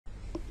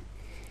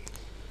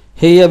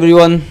Hey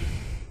everyone,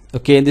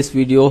 okay, in this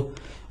video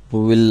we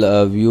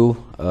will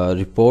view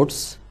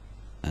reports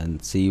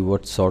and see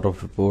what sort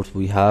of reports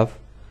we have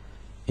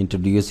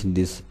introduced in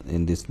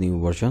this new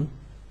version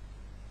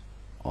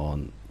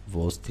on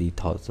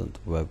VOS3000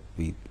 Web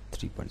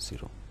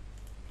V3.0.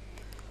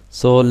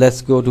 So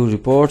let's go to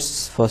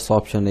reports. First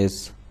option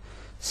is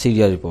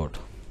CDR report.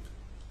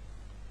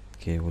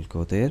 Okay, we'll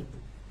go there.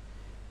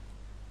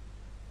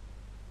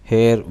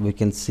 Here we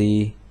can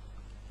see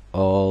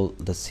all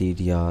the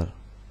CDR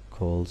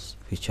calls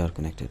which are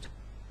connected.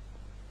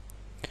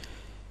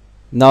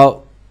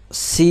 Now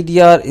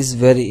CDR is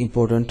very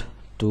important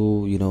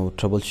to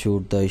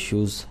troubleshoot the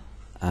issues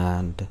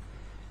and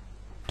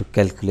to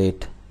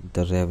calculate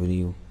the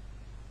revenue,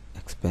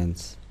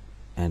 expense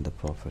and the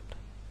profit.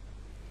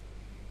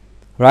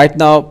 Right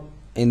now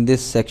in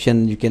this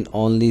section you can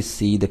only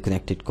see the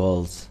connected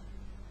calls.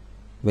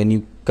 When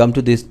you come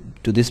to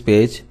this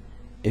page,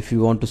 if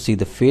you want to see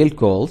the failed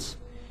calls,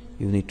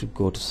 you need to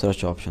go to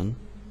search option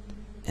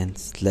and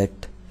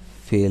select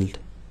failed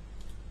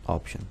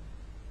option.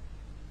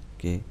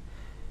 Okay,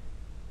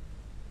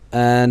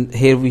 and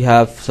here we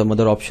have some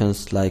other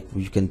options, like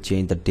you can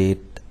change the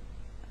date,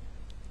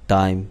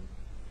 time,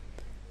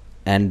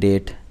 end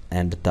date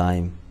and the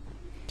time.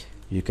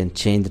 You can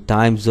change the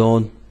time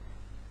zone,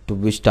 to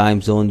which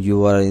time zone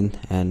you are in,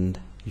 and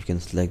you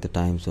can select the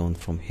time zone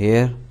from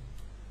here,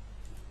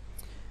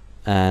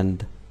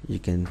 and you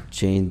can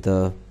change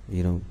the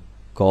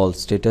call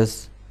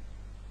status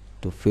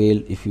to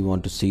fail if you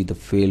want to see the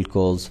failed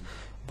calls,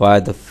 why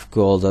the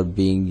calls are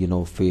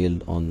being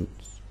failed on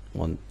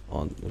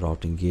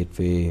routing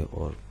gateway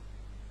or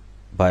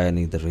by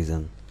any other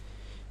reason.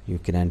 You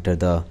can enter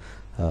the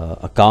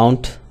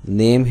account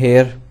name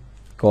here,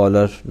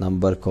 caller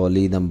number,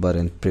 callee number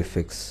and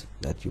prefix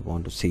that you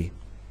want to see.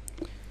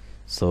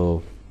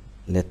 So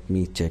let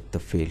me check the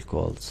failed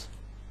calls.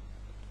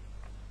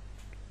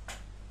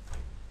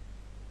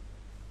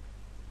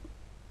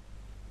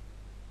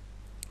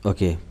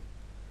 Okay,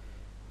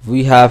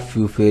 we have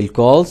few failed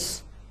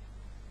calls.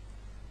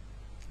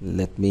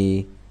 Let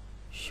me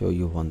show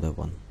you one by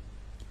one.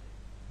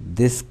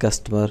 This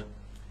customer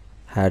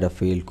had a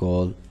failed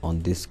call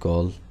on this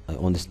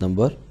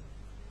number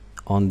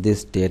on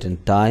this date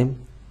and time,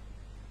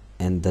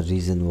 and the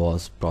reason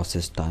was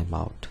process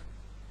timeout.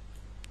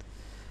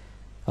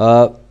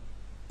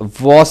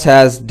 VOS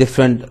has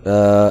different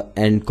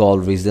end call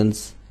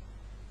reasons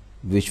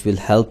which will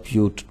help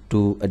you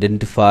to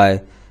identify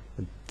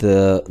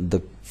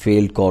the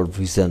failed call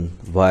reason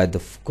why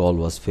the call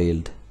was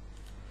failed.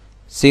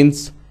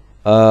 Since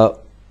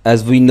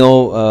as we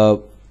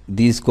know,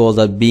 these calls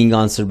are being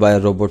answered by a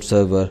robot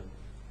server,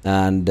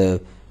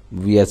 and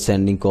we are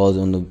sending calls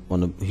on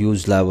a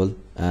huge level,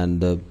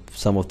 and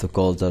some of the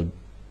calls are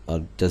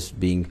just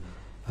being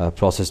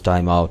processed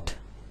timeout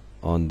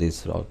on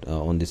this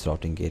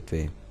routing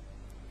gateway.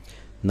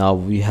 Now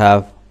we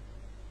have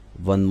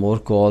one more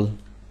call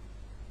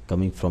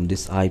coming from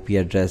this IP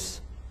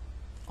address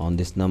on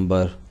this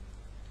number,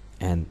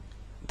 and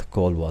the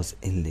call was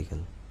illegal.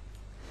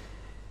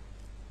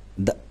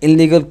 The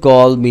illegal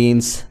call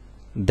means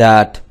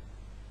that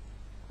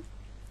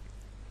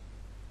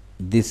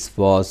this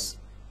was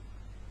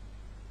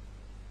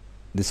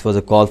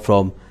a call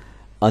from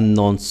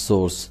unknown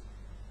source,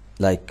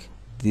 like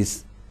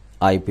this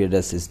IP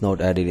address is not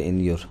added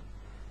in your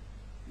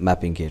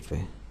mapping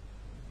gateway.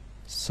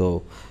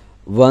 So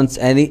once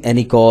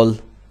any call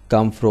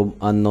come from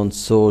unknown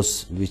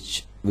source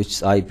which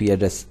IP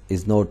address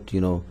is not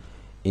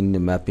in the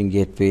mapping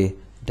gateway,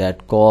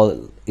 that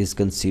call is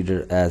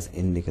considered as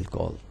illegal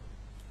call.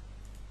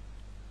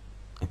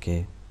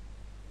 Okay,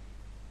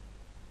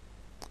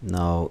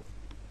 now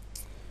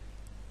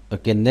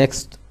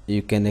next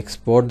you can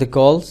export the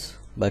calls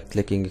by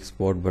clicking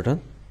export button.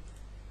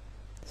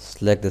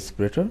 Select the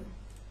separator.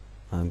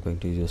 I'm going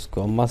to use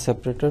comma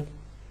separator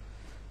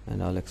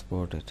and I'll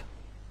export it.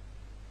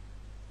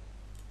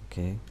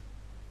 Okay,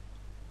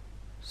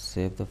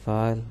 save the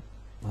file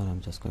and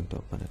I'm just going to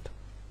open it.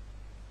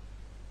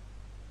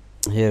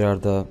 Here are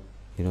the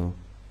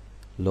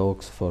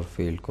logs for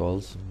failed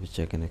calls which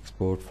I can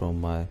export from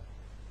my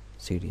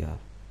CDR.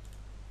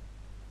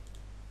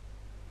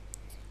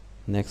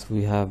 Next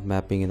we have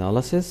mapping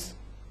analysis.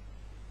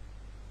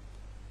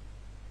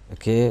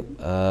 Okay,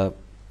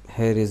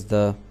 here is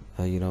the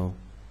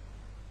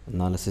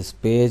analysis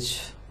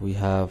page. We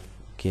have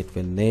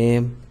gateway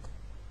name,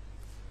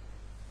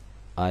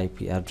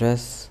 IP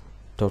address,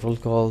 total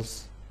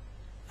calls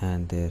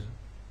and their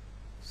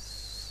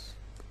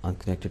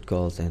unconnected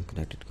calls and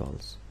connected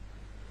calls.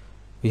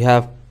 We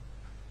have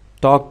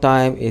talk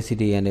time,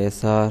 ACD and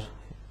ASR.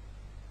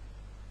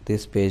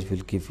 This page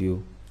will give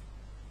you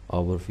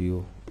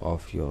overview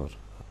of your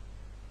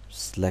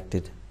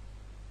selected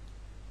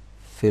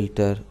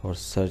filter or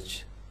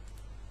search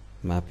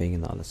mapping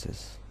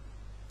analysis.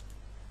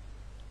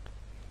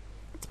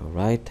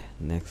 Alright,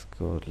 let's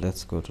go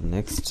to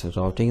next,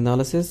 routing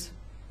analysis.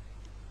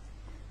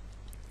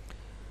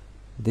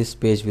 This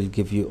page will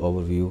give you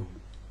overview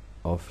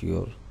of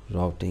your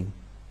routing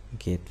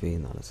gateway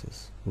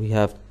analysis. We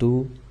have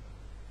two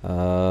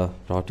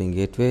routing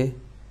gateway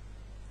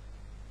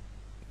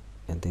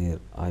and their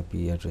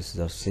IP addresses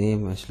are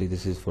same. Actually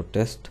this is for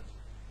test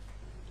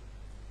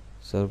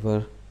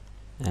server,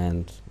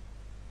 and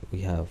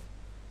we have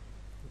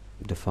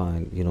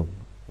defined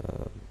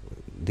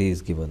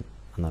these given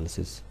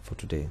analysis for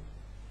today.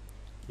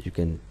 You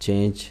can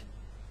change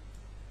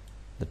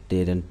the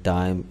date and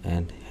time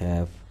and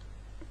have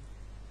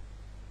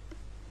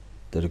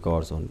the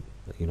records on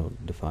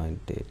defined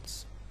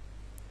dates.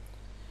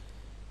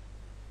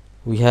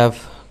 We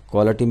have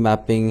quality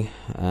mapping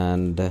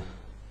and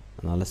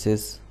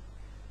analysis.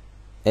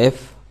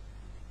 If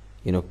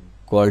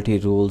quality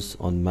rules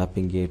on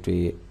mapping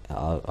gateway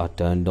are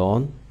turned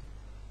on,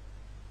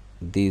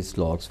 these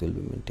logs will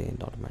be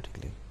maintained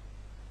automatically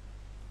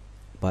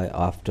by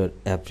after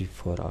every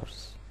 4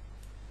 hours.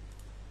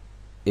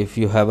 If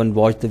you haven't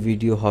watched the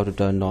video how to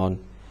turn on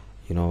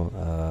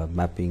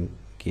mapping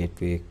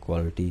gateway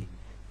quality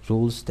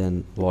rules,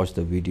 then watch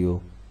the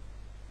video.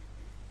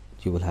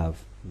 You will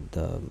have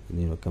the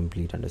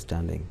complete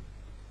understanding.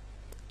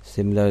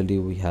 Similarly,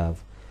 we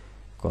have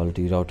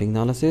quality routing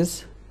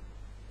analysis.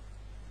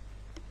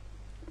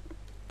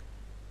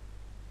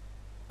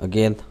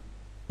 Again,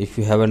 if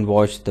you haven't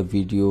watched the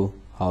video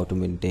how to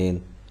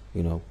maintain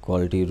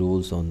quality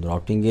rules on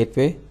routing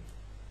gateway,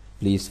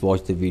 please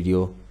watch the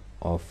video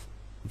of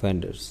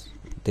vendors.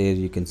 There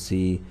you can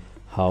see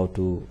how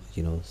to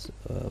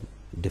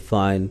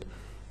define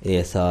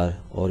ASR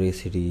or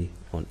ACD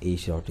on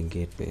each routing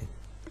gateway.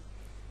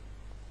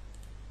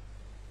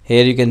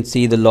 Here you can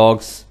see the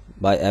logs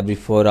by every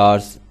 4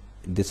 hours.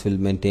 This will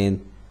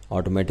maintain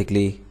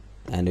automatically,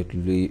 and it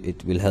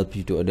will help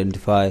you to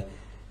identify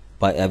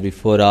by every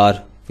 4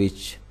 hour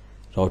which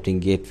routing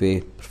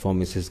gateway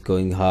performance is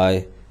going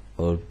high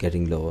or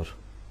getting lower.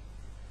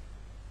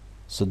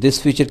 So this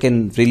feature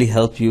can really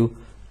help you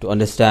to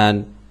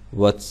understand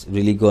what's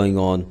really going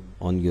on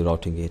your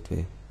routing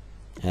gateway,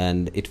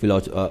 and it will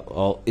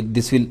also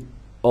this will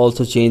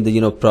also change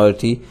the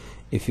priority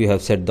if you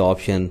have set the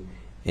option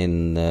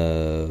in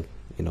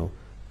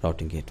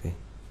routing gateway.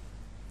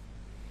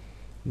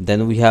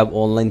 Then we have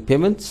online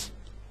payments.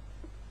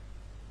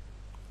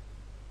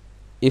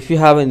 If you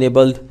have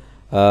enabled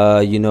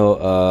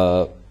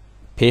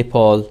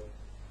PayPal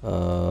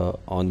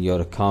on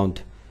your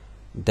account,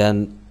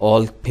 then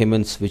all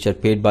payments which are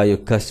paid by your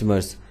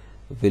customers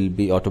will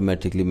be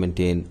automatically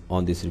maintained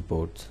on these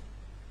reports.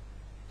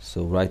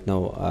 So right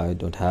now I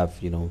don't have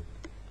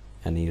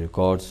any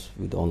records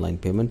with online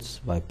payments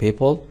by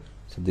PayPal,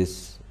 so there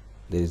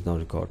is no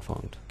record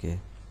found. Okay,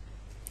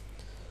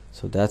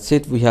 so that's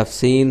it. We have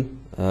seen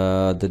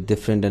the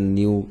different and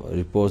new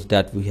reports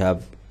that we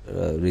have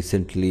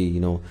recently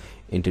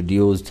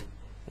introduced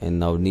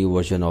in our new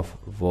version of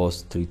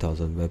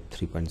VOS3000 Web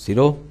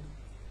 3.0.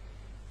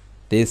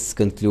 This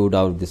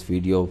concludes this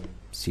video.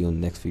 See you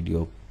in the next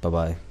video. Bye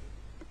bye.